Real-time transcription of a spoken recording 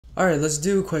All right, let's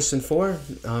do question 4.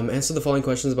 Answer the following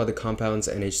questions about the compounds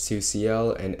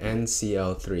NH2Cl and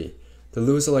NCl3. The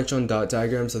Lewis electron dot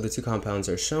diagrams of the two compounds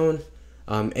are shown.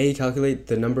 A, calculate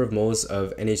the number of moles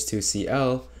of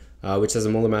NH2Cl, which has a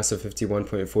molar mass of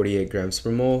 51.48 grams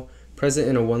per mole, present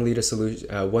in a 1 liter solution,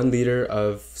 1 liter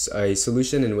of a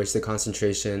solution in which the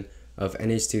concentration of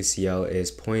NH2Cl is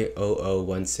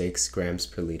 0.0016 grams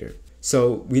per liter.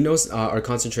 So we know our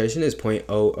concentration is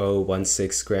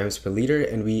 0.0016 grams per liter,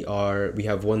 and we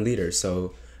have 1 liter.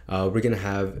 So we're gonna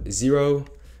have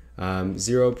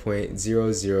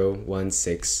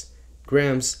 0.0016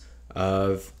 grams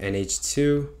of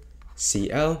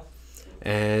NH2Cl.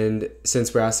 And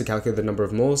since we're asked to calculate the number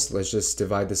of moles, let's just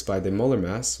divide this by the molar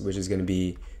mass, which is going to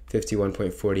be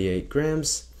 51.48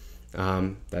 grams.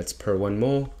 That's per 1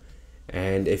 mole.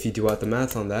 And if you do out the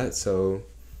math on that, so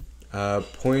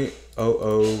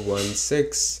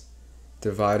 0.0016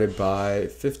 divided by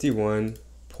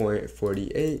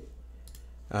 51.48,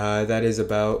 that is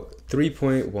about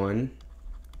 3.1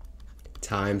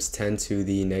 times 10 to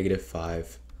the negative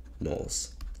 5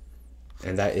 moles.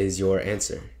 And that is your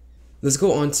answer. Let's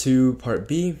go on to part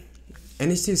B.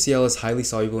 NH2Cl is highly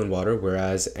soluble in water,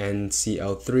 whereas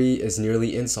NCl3 is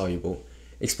nearly insoluble.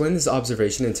 Explain this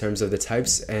observation in terms of the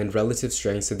types and relative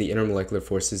strengths of the intermolecular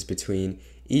forces between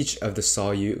each of the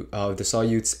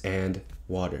solutes and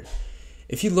water.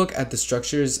 If you look at the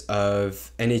structures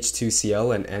of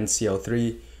NH2Cl and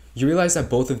NCl3, you realize that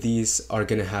both of these are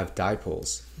going to have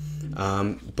dipoles.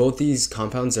 Both these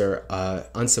compounds are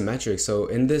unsymmetric. So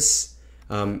in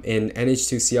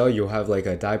NH2Cl, you'll have like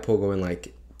a dipole going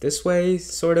like this way,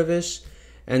 sort of ish.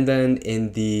 And then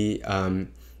in the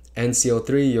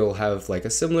NCl3, you'll have like a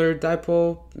similar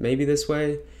dipole, maybe this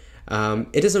way.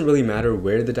 It doesn't really matter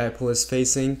where the dipole is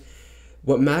facing.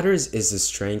 What matters is the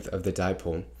strength of the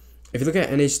dipole. If you look at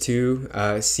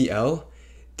NH2Cl,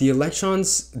 the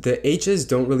electrons, the H's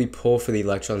don't really pull for the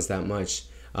electrons that much.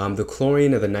 The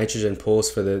chlorine or the nitrogen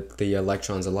pulls for the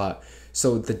electrons a lot.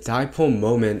 So the dipole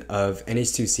moment of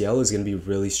NH2Cl is going to be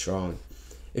really strong.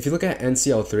 If you look at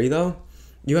NCl3 though,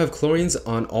 you have chlorines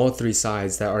on all 3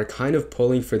 sides that are kind of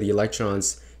pulling for the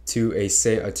electrons to a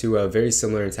very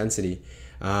similar intensity.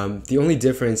 The only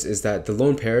difference is that the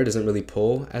lone pair doesn't really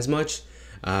pull as much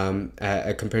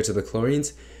compared to the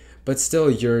chlorines, but still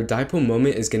your dipole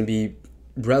moment is going to be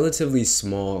relatively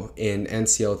small in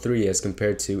NCl3 as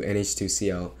compared to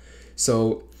NH2Cl.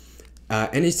 So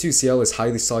NH2Cl is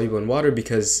highly soluble in water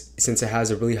because since it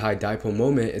has a really high dipole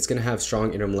moment, it's going to have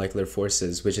strong intermolecular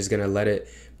forces, which is going to let it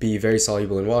be very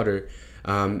soluble in water.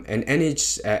 And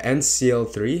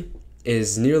NCl3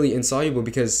 is nearly insoluble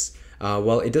because,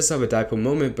 well, it does have a dipole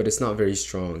moment, but it's not very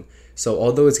strong. So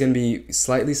although it's going to be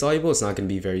slightly soluble, it's not going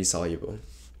to be very soluble.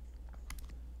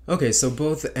 Okay, so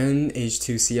both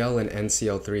NH2Cl and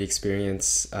NCl3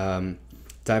 experience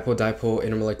dipole-dipole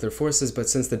intermolecular forces, but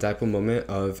since the dipole moment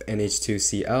of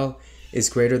NH2Cl is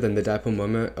greater than the dipole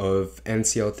moment of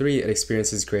NCl3, it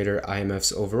experiences greater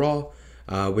IMFs overall,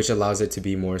 which allows it to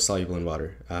be more soluble in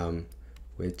water.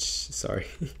 Which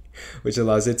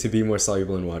allows it to be more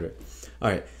soluble in water. All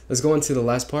right, let's go on to the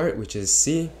last part, which is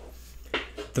C.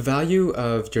 The value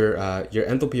of your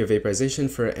enthalpy of vaporization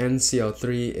for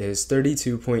NCl3 is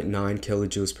 32.9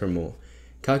 kilojoules per mole.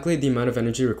 Calculate the amount of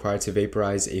energy required to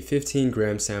vaporize a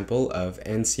 15-gram sample of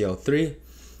NCl3,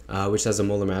 which has a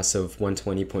molar mass of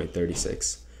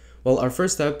 120.36. Well, our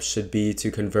first step should be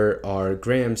to convert our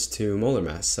grams to molar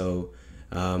mass. So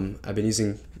I've been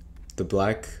using the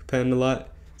black pen a lot,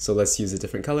 so let's use a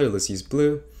different color. Let's use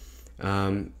blue.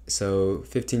 So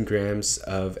 15 grams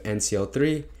of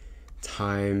NCl3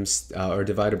 times or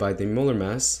divided by the molar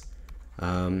mass,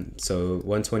 so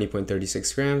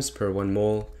 120.36 grams per 1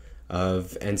 mole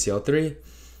of NCl3.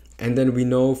 And then we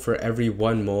know for every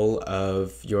 1 mole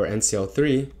of your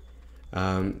NCl3,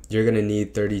 you're going to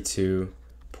need 32.9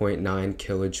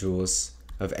 kilojoules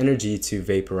of energy to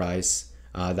vaporize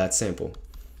that sample.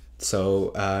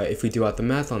 So if we do out the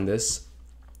math on this,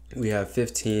 we have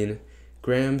 15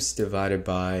 grams divided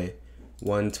by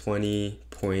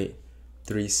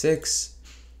 120.36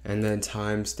 and then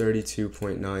times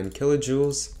 32.9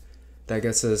 kilojoules. That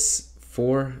gets us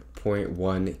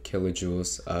 4.1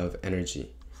 kilojoules of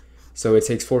energy. So it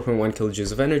takes 4.1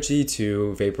 kilojoules of energy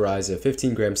to vaporize a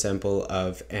 15-gram sample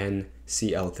of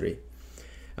NCl3.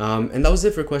 And that was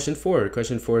it for question 4.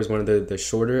 Question 4 is one of the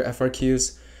shorter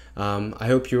FRQs. I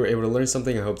hope you were able to learn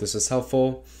something. I hope this was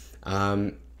helpful.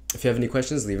 If you have any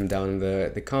questions, leave them down in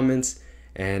the comments.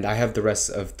 And I have the rest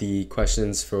of the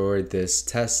questions for this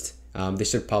test. They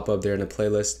should pop up there in a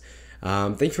playlist.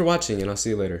 Thanks for watching, and I'll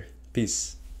see you later.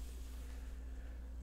 Peace.